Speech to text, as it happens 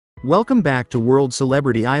Welcome back to World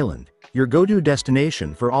Celebrity Island, your go-to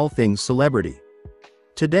destination for all things celebrity.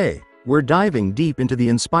 Today, we're diving deep into the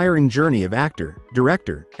inspiring journey of actor,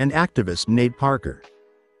 director, and activist Nate Parker.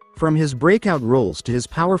 From his breakout roles to his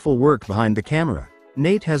powerful work behind the camera,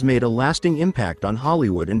 Nate has made a lasting impact on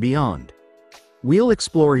Hollywood and beyond. We'll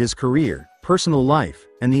explore his career, personal life,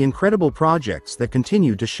 and the incredible projects that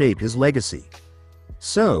continue to shape his legacy.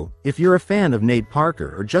 So, if you're a fan of Nate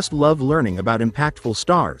Parker or just love learning about impactful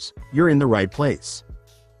stars, you're in the right place.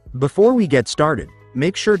 Before we get started,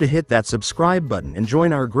 make sure to hit that subscribe button and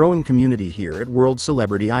join our growing community here at World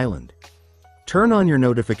Celebrity Island. Turn on your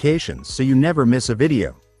notifications so you never miss a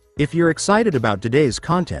video. If you're excited about today's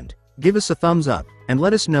content, give us a thumbs up, and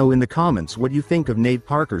let us know in the comments what you think of Nate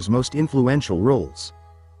Parker's most influential roles.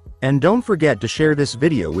 And don't forget to share this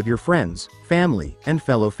video with your friends, family, and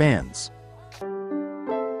fellow fans.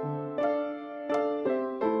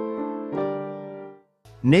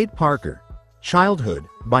 Nate Parker. Childhood,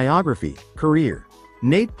 biography, career.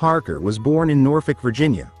 Nate Parker was born in Norfolk,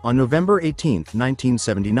 Virginia, on November 18,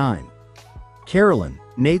 1979. Carolyn,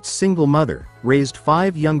 Nate's single mother, raised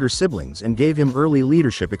 5 younger siblings and gave him early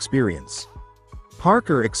leadership experience.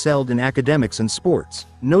 Parker excelled in academics and sports,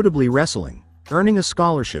 notably wrestling, earning a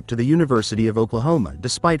scholarship to the University of Oklahoma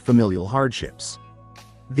despite familial hardships.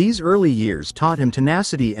 These early years taught him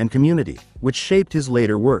tenacity and community, which shaped his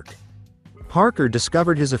later work. Parker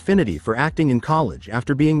discovered his affinity for acting in college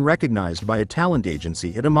after being recognized by a talent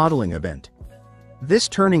agency at a modeling event. This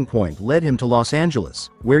turning point led him to Los Angeles,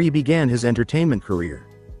 where he began his entertainment career.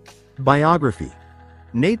 Biography.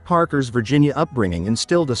 Nate Parker's Virginia upbringing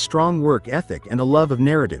instilled a strong work ethic and a love of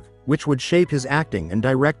narrative, which would shape his acting and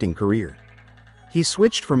directing career. He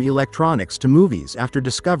switched from electronics to movies after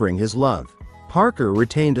discovering his love. Parker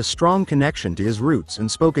retained a strong connection to his roots and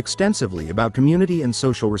spoke extensively about community and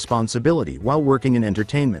social responsibility while working in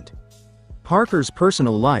entertainment. Parker's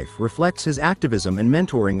personal life reflects his activism and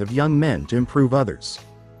mentoring of young men to improve others.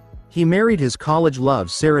 He married his college love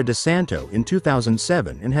Sarah DeSanto in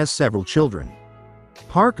 2007 and has several children.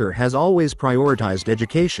 Parker has always prioritized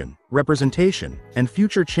education, representation, and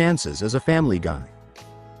future chances as a family guy.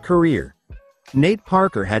 Career. Nate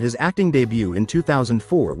Parker had his acting debut in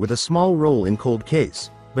 2004 with a small role in Cold Case,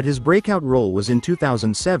 but his breakout role was in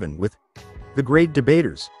 2007 with The Great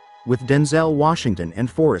Debaters, with Denzel Washington and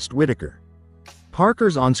Forest Whitaker.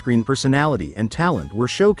 Parker's on-screen personality and talent were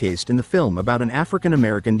showcased in the film about an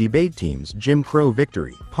African-American debate team's Jim Crow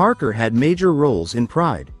victory. Parker had major roles in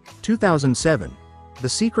Pride, 2007, The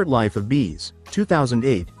Secret Life of Bees,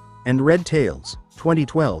 2008, and Red Tails,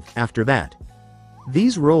 2012. After that,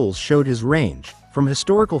 these roles showed his range, from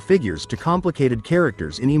historical figures to complicated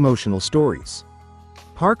characters in emotional stories.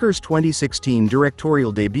 Parker's 2016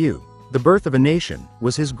 directorial debut, The Birth of a Nation,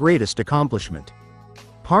 was his greatest accomplishment.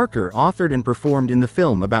 Parker authored and performed in the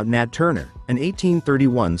film about Nat Turner, an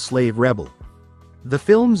 1831 slave rebel. The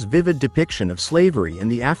film's vivid depiction of slavery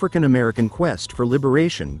and the African-American quest for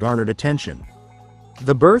liberation garnered attention.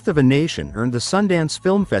 The Birth of a Nation earned the Sundance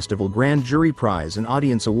Film Festival Grand Jury Prize and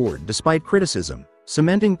Audience Award despite criticism,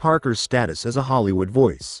 cementing Parker's status as a Hollywood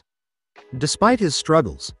voice. Despite his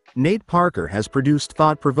struggles, Nate Parker has produced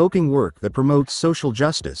thought-provoking work that promotes social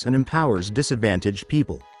justice and empowers disadvantaged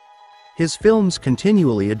people. His films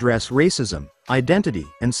continually address racism, identity,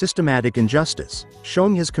 and systematic injustice,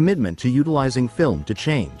 showing his commitment to utilizing film to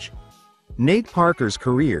change. Nate Parker's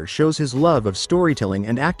career shows his love of storytelling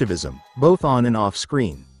and activism, both on and off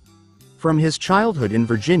screen. From his childhood in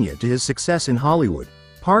Virginia to his success in Hollywood,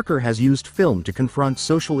 Parker has used film to confront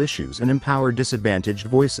social issues and empower disadvantaged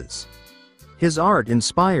voices. His art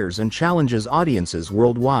inspires and challenges audiences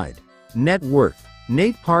worldwide. Net worth.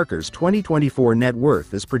 Nate Parker's 2024 net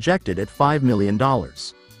worth is projected at $5 million.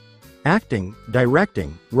 Acting,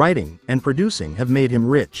 directing, writing, and producing have made him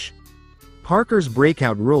rich. Parker's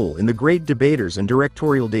breakout role in The Great Debaters and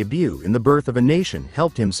directorial debut in The Birth of a Nation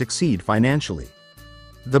helped him succeed financially.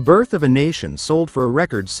 The Birth of a Nation sold for a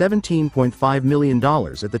record $17.5 million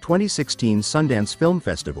at the 2016 Sundance Film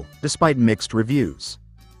Festival, despite mixed reviews.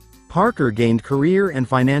 Parker gained career and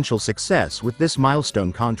financial success with this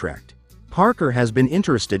milestone contract. Parker has been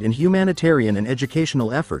interested in humanitarian and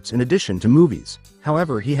educational efforts in addition to movies,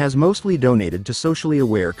 however he has mostly donated to socially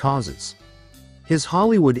aware causes. His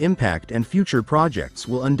Hollywood impact and future projects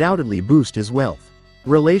will undoubtedly boost his wealth.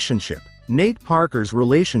 Relationship. Nate Parker's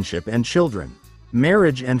relationship and children.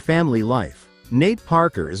 Marriage and family life. Nate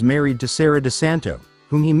Parker is married to Sarah DeSanto,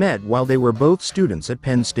 whom he met while they were both students at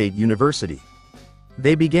Penn State University.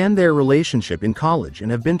 They began their relationship in college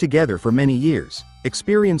and have been together for many years,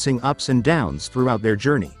 experiencing ups and downs throughout their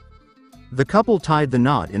journey. The couple tied the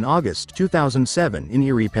knot in August 2007 in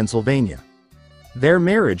Erie, Pennsylvania. Their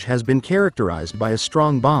marriage has been characterized by a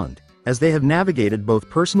strong bond, as they have navigated both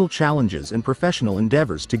personal challenges and professional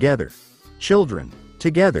endeavors together. Children.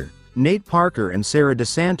 Together, Nate Parker and Sarah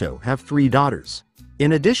DeSanto have 3 daughters.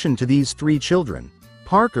 In addition to these 3 children,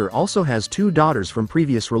 Parker also has 2 daughters from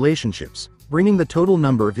previous relationships, bringing the total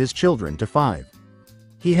number of his children to 5.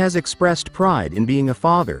 He has expressed pride in being a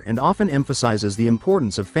father and often emphasizes the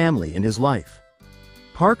importance of family in his life.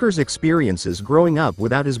 Parker's experiences growing up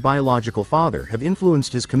without his biological father have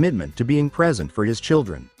influenced his commitment to being present for his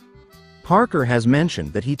children. Parker has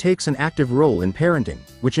mentioned that he takes an active role in parenting,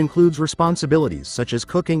 which includes responsibilities such as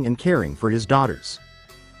cooking and caring for his daughters.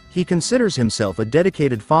 He considers himself a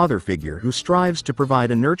dedicated father figure who strives to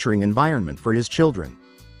provide a nurturing environment for his children.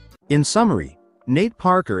 In summary, Nate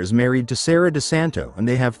Parker is married to Sarah DeSanto and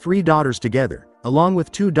they have 3 daughters together, along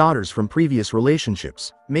with 2 daughters from previous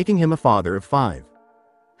relationships, making him a father of 5.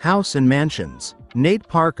 House and mansions. Nate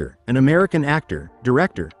Parker, an American actor,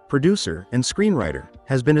 director, producer, and screenwriter,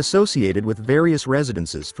 has been associated with various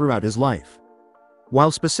residences throughout his life.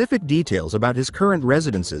 While specific details about his current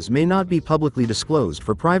residences may not be publicly disclosed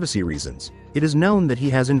for privacy reasons, it is known that he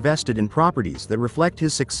has invested in properties that reflect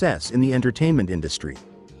his success in the entertainment industry.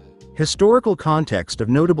 Historical context of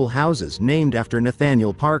notable houses named after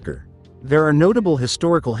Nathaniel Parker. There are notable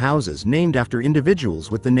historical houses named after individuals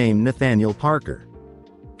with the name Nathaniel Parker.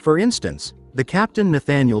 For instance, the Captain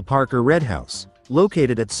Nathaniel Parker Red House,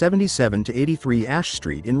 located at 77 to 83 Ash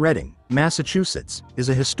Street in Reading, Massachusetts, is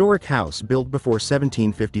a historic house built before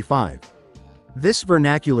 1755. This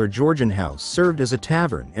vernacular Georgian house served as a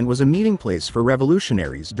tavern and was a meeting place for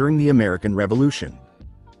revolutionaries during the American Revolution.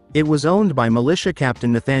 It was owned by militia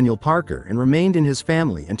Captain Nathaniel Parker and remained in his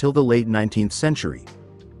family until the late 19th century.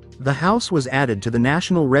 The house was added to the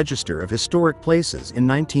National Register of Historic Places in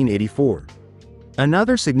 1984.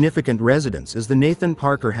 Another significant residence is the Nathan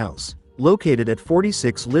Parker House, located at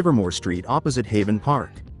 46 Livermore Street opposite Haven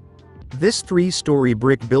Park. This 3-story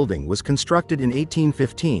brick building was constructed in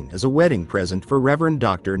 1815 as a wedding present for Reverend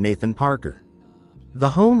Dr. Nathan Parker. The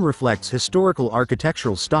home reflects historical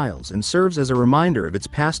architectural styles and serves as a reminder of its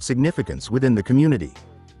past significance within the community.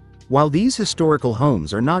 While these historical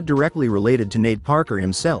homes are not directly related to Nate Parker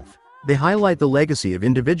himself, they highlight the legacy of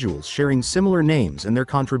individuals sharing similar names and their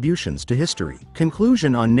contributions to history.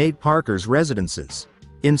 Conclusion on Nate Parker's residences.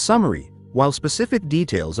 In summary, while specific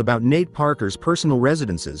details about Nate Parker's personal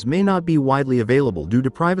residences may not be widely available due to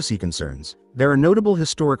privacy concerns, there are notable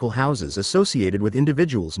historical houses associated with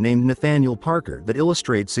individuals named Nathaniel Parker that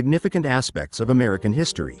illustrate significant aspects of American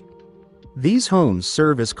history. These homes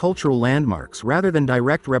serve as cultural landmarks rather than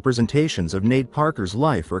direct representations of Nate Parker's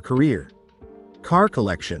life or career. Car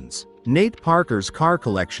collections. Nate Parker's car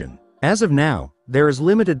collection. As of now, there is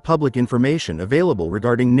limited public information available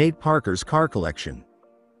regarding Nate Parker's car collection.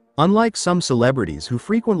 Unlike some celebrities who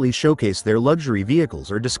frequently showcase their luxury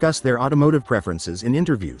vehicles or discuss their automotive preferences in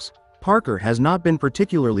interviews, Parker has not been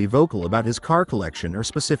particularly vocal about his car collection or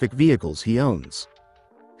specific vehicles he owns.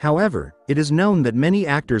 However, it is known that many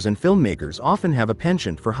actors and filmmakers often have a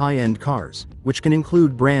penchant for high-end cars, which can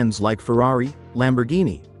include brands like Ferrari,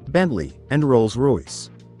 Lamborghini, Bentley, and Rolls-Royce.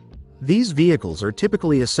 These vehicles are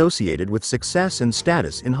typically associated with success and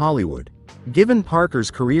status in Hollywood. Given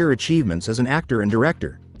Parker's career achievements as an actor and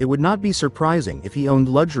director, it would not be surprising if he owned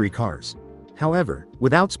luxury cars. However,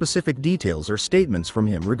 without specific details or statements from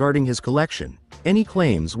him regarding his collection, any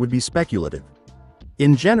claims would be speculative.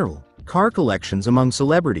 In general, car collections among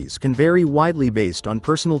celebrities can vary widely based on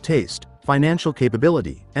personal taste, financial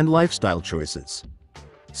capability, and lifestyle choices.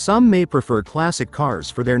 Some may prefer classic cars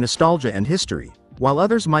for their nostalgia and history, while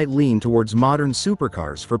others might lean towards modern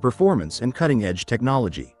supercars for performance and cutting-edge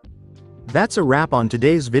technology. That's a wrap on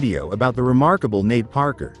today's video about the remarkable Nate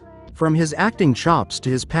Parker. From his acting chops to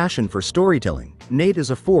his passion for storytelling, Nate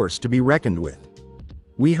is a force to be reckoned with.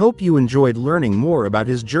 We hope you enjoyed learning more about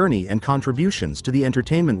his journey and contributions to the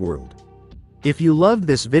entertainment world. If you loved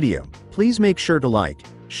this video, please make sure to like,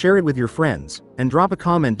 share it with your friends, and drop a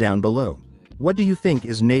comment down below. What do you think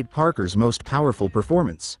is Nate Parker's most powerful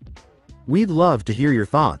performance? We'd love to hear your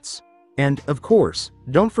thoughts. And, of course,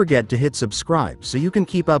 don't forget to hit subscribe so you can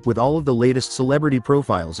keep up with all of the latest celebrity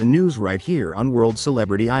profiles and news right here on World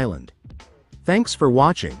Celebrity Island. Thanks for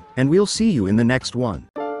watching, and we'll see you in the next one.